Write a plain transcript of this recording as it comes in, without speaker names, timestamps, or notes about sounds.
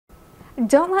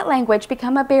Don't let language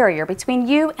become a barrier between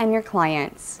you and your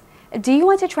clients. Do you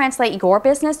want to translate your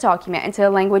business document into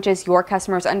languages your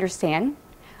customers understand?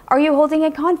 Are you holding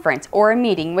a conference or a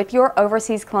meeting with your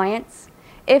overseas clients?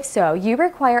 If so, you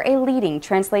require a leading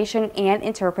translation and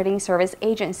interpreting service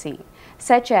agency,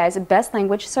 such as Best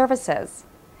Language Services.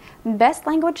 Best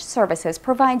Language Services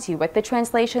provides you with the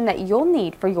translation that you'll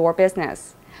need for your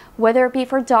business, whether it be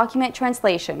for document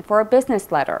translation for a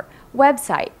business letter,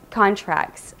 website,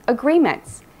 contracts,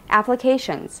 agreements,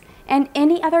 applications, and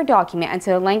any other document into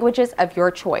the languages of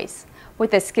your choice,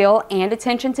 with the skill and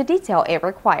attention to detail it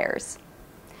requires.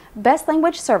 Best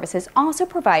Language Services also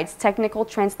provides technical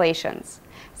translations,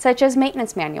 such as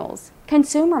maintenance manuals,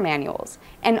 consumer manuals,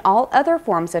 and all other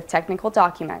forms of technical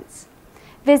documents.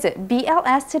 Visit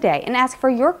BLS today and ask for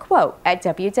your quote at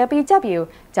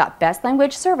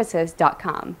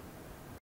www.bestlanguageservices.com.